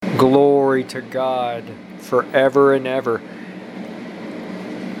Glory to God forever and ever.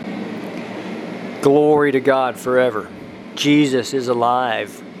 Glory to God forever. Jesus is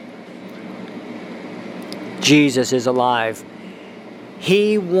alive. Jesus is alive.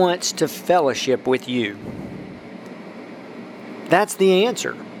 He wants to fellowship with you. That's the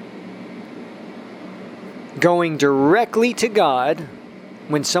answer. Going directly to God,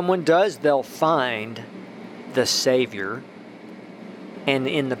 when someone does, they'll find the Savior. And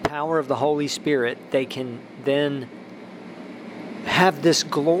in the power of the Holy Spirit, they can then have this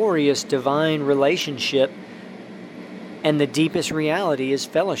glorious divine relationship. And the deepest reality is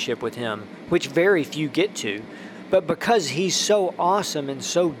fellowship with Him, which very few get to. But because He's so awesome and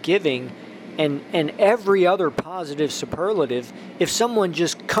so giving, and every other positive superlative, if someone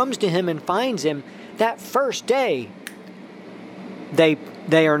just comes to Him and finds Him, that first day, they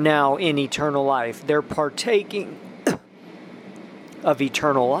are now in eternal life. They're partaking of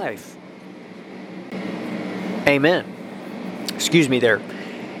eternal life. Amen. Excuse me there.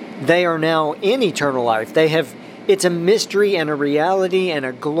 They are now in eternal life. It's a mystery and a reality and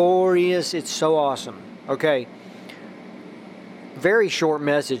a glorious, it's so awesome. Okay. Very short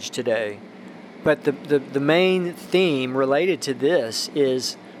message today. But the main theme related to this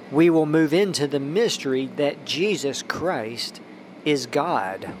is we will move into the mystery that Jesus Christ is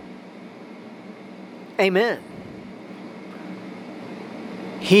God. Amen.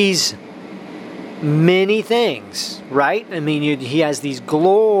 He's many things, right? I mean, He has these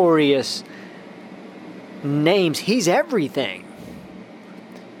glorious names. He's everything.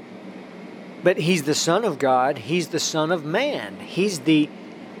 But He's the Son of God. He's the Son of Man. He's the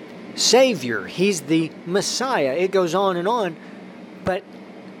Savior. He's the Messiah. It goes on. But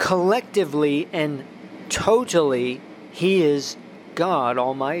collectively and totally, He is God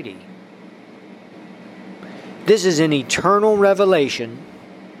Almighty. This is an eternal revelation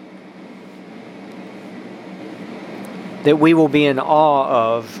that we will be in awe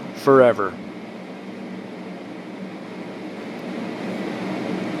of forever.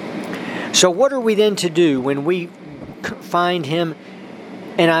 So what are we then to do when we find Him?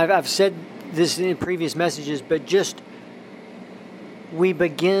 And I've said this in previous messages, but just we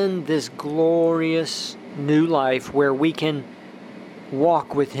begin this glorious new life where we can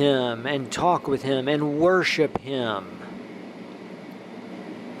walk with Him and talk with Him and worship Him.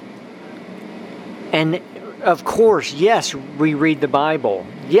 And of course, yes, we read the Bible.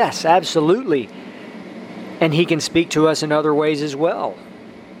 Yes, absolutely. And He can speak to us in other ways as well.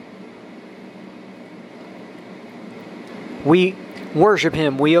 We worship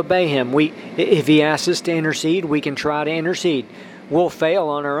Him. We obey Him. If He asks us to intercede, we can try to intercede. We'll fail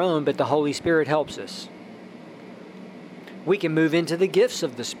on our own, but the Holy Spirit helps us. We can move into the gifts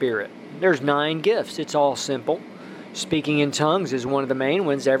of the Spirit. There's 9 gifts. It's all simple. Speaking in tongues is one of the main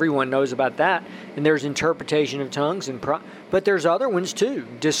ones. Everyone knows about that. And there's interpretation of tongues. But there's other ones too.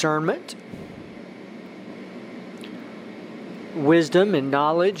 Discernment. Wisdom and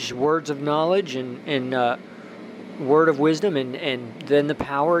knowledge. Words of knowledge and word of wisdom. And then the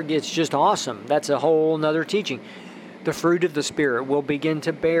power gets just awesome. That's a whole nother teaching. The fruit of the Spirit. We'll begin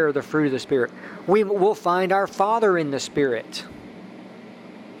to bear the fruit of the Spirit. We'll find our Father in the Spirit.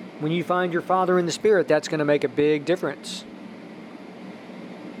 When you find your Father in the Spirit, that's going to make a big difference.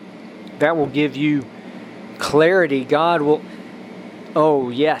 That will give you clarity. God will...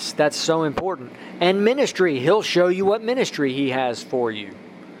 Oh, yes, that's so important. And ministry. He'll show you what ministry He has for you.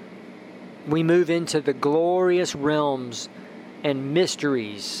 We move into the glorious realms and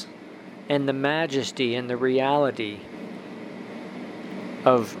mysteries and the majesty and the reality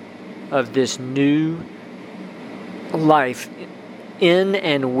of this new life in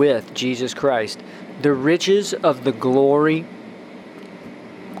and with Jesus Christ, the riches of the glory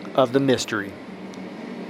of the mystery.